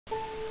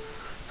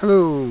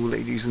Hello,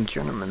 ladies and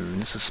gentlemen.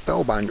 This is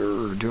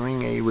Spellbinder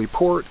doing a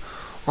report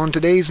on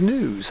today's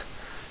news.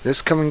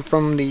 This coming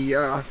from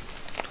the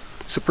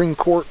Supreme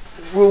Court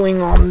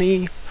ruling on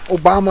the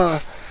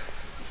Obama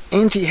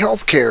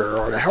anti-healthcare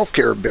or the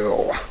healthcare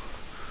bill.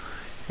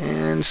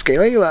 And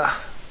Scalia,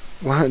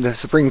 one of the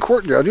Supreme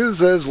Court judges,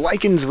 says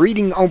Likens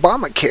reading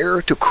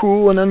Obamacare to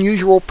cruel and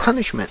unusual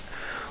punishment.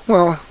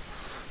 Well,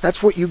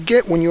 that's what you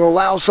get when you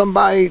allow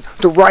somebody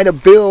to write a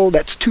bill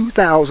that's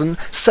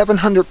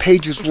 2,700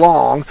 pages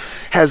long,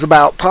 has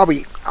about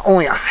probably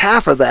only a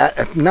half of that,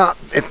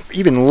 if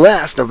even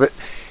less of it,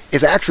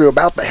 is actually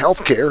about the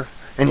health care.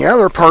 And the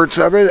other parts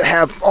of it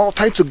have all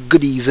types of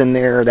goodies in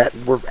there that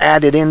were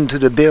added into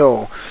the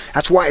bill.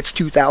 That's why it's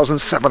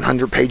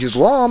 2,700 pages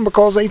long,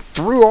 because they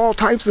threw all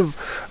types of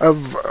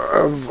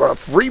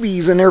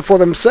freebies in there for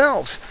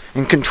themselves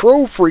and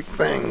control freak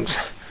things.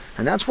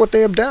 And that's what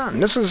they have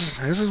done. This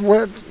is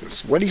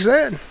what he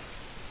said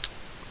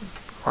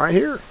right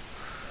here.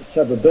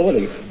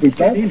 Severability.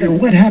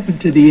 What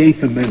happened to the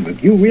Eighth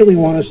Amendment? You really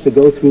want us to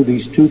go through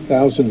these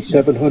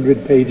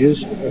 2,700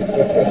 pages?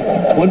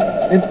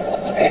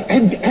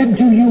 And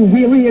do you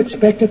really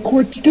expect a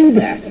court to do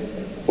that?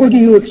 Or do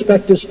you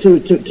expect us to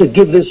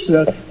give this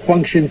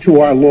function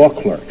to our law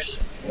clerks?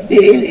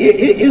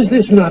 Is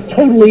this not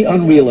totally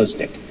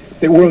unrealistic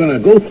that we're going to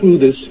go through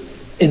this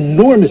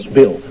enormous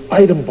bill,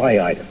 item by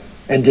item,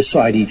 and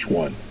decide each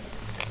one?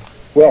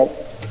 Well,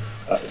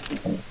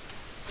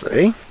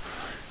 see?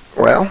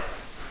 Well,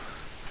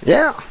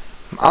 yeah.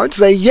 I would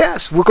say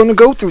yes. We're going to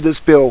go through this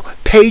bill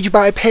page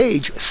by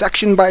page,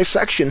 section by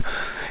section,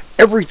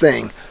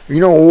 everything.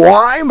 You know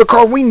why?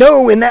 Because we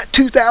know in that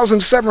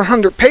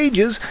 2,700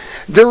 pages,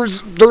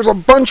 there's a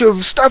bunch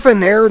of stuff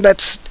in there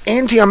that's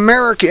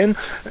anti-American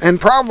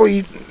and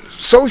probably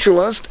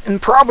socialist and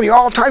probably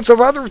all types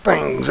of other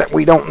things that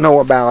we don't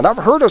know about. I've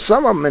heard of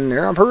some of them in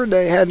there. I've heard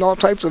they had all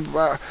types of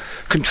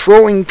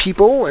controlling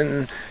people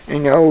and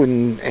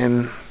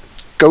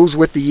goes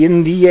with the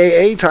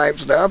NDAA type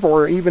stuff,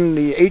 or even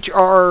the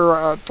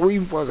HR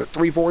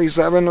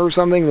 347 or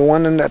something, the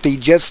one that he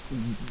just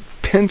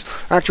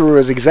actually it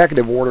was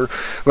executive order,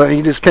 but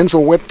he just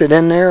pencil whipped it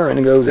in there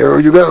and goes, there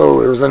you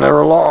go, there's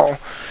another law.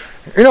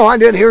 You know, I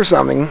did hear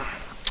something,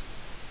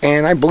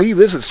 and I believe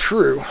this is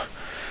true,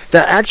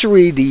 that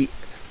actually the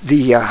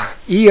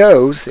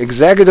EOs,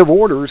 executive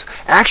orders,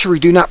 actually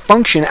do not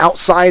function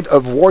outside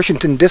of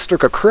Washington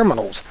District of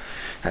Criminals.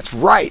 That's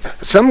right.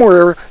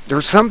 Somewhere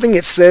there's something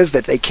that says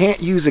that they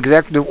can't use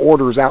executive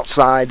orders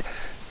outside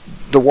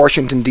the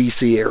Washington,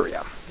 D.C.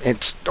 area.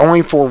 It's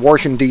only for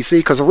Washington, D.C.,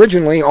 because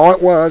originally all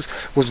it was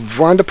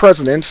one of the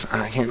presidents,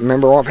 I can't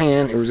remember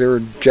offhand, it was either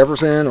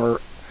Jefferson or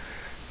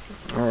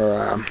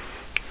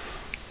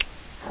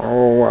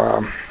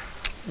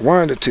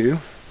one of the two,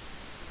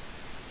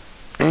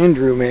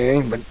 Andrew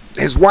maybe, but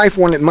his wife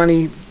wanted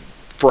money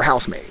for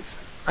housemaids.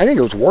 I think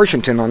it was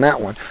Washington on that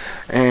one,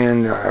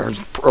 and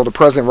or the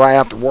president right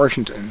after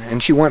Washington,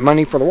 and she wanted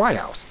money for the White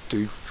House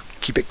to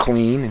keep it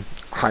clean and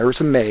hire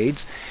some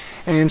maids,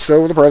 and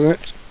so the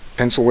president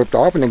pencil whipped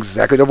off an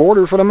executive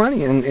order for the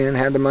money and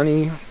had the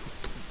money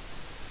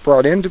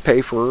brought in to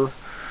pay for,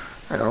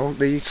 you know,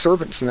 the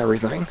servants and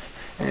everything,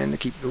 and to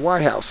keep the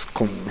White House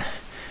clean.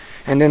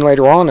 And then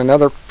later on,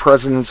 another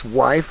president's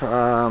wife,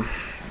 I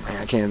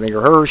can't think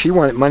of her, she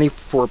wanted money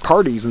for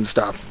parties and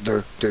stuff,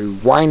 to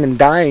wine and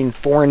dine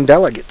foreign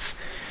delegates.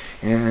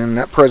 And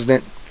that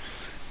president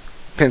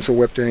pencil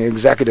whipped an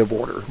executive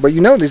order. But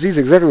you notice these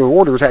executive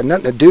orders had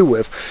nothing to do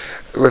with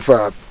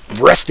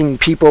arresting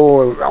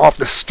people off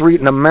the street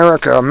in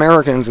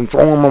Americans, and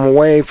throwing them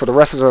away for the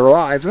rest of their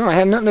lives. No, it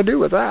had nothing to do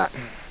with that.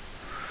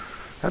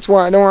 That's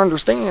why I don't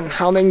understand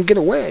how they can get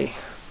away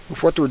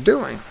with what they're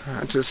doing.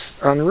 It's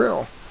just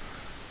unreal.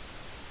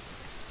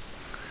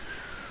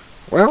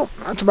 Well,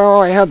 that's about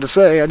all I have to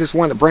say. I just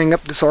wanted to bring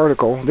up this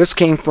article. This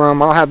came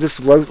from, I'll have this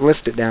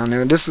listed down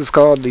there. This is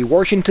called the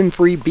Washington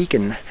Free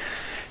Beacon.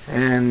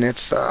 And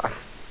it's the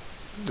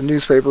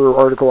newspaper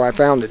article I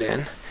found it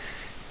in.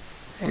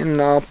 And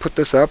I'll put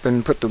this up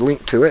and put the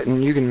link to it,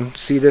 and you can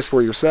see this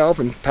for yourself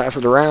and pass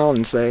it around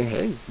and say,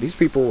 hey, these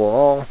people are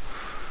all,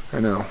 you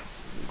know,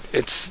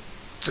 it's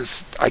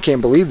just, I can't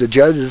believe the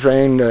judge is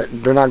saying that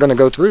they're not going to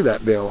go through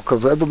that bill,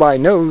 because everybody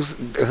knows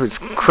there's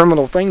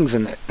criminal things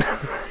in it,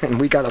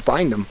 and we got to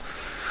find them.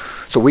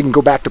 So we can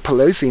go back to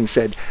Pelosi and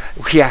said,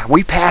 yeah,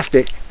 we passed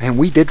it, and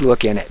we did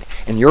look in it,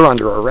 and you're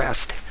under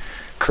arrest.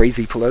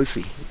 Crazy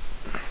Pelosi.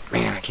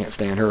 Man, I can't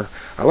stand her.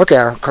 I look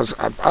at her because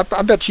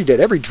I bet she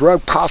did every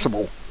drug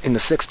possible in the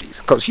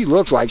 60s, because she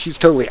looks like she's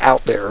totally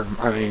out there.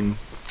 I mean,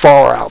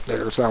 far out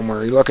there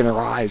somewhere. You look in her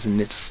eyes and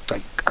it's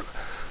like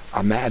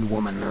a mad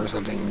woman or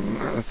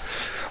something.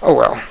 Oh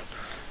well.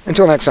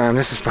 Until next time,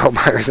 this is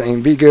Spellbinder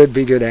saying be good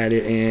at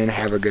it, and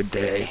have a good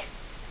day.